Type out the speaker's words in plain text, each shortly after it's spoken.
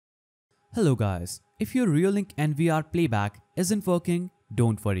Hello guys, if your Reolink NVR Playback isn't working,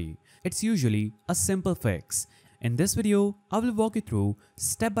 don't worry. It's usually a simple fix. In this video, I will walk you through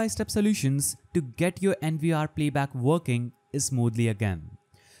step-by-step solutions to get your NVR Playback working smoothly again.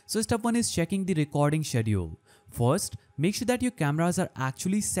 So step 1 is checking the recording schedule. First, make sure that your cameras are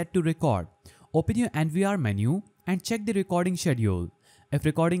actually set to record. Open your NVR menu and check the recording schedule. If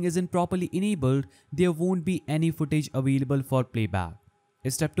recording isn't properly enabled, there won't be any footage available for playback.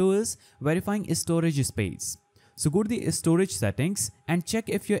 Step 2 is verifying storage space. So go to the storage settings and check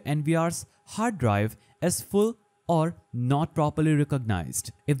if your NVR's hard drive is full or not properly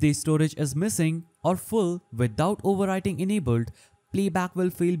recognized. If the storage is missing or full without overwriting enabled, playback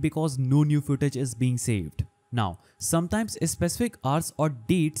will fail because no new footage is being saved. Now, sometimes specific hours or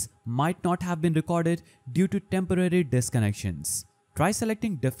dates might not have been recorded due to temporary disconnections. Try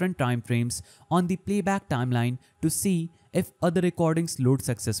selecting different time frames on the playback timeline to see if other recordings load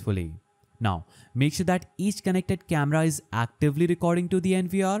successfully. Now, make sure that each connected camera is actively recording to the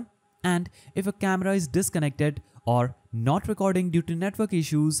NVR, and if a camera is disconnected or not recording due to network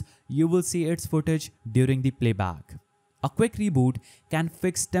issues, you will see its footage during the playback. A quick reboot can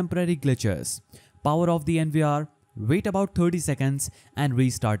fix temporary glitches. Power off the NVR, wait about 30 seconds and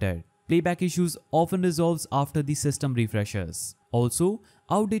restart it. Playback issues often resolves after the system refreshes. Also,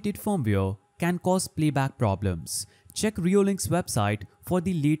 outdated firmware can cause playback problems. Check Reolink's website for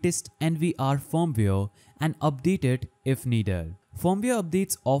the latest NVR firmware and update it if needed. Firmware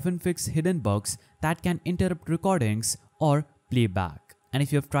updates often fix hidden bugs that can interrupt recordings or playback. And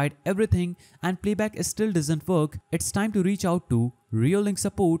if you have tried everything and playback still doesn't work, it's time to reach out to Reolink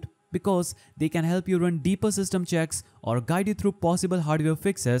support because they can help you run deeper system checks or guide you through possible hardware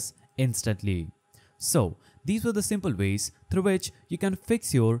fixes instantly. So, these were the simple ways through which you can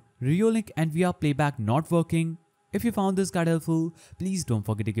fix your Reolink NVR Playback not working. If you found this guide helpful, please don't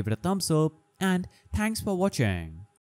forget to give it a thumbs up and thanks for watching.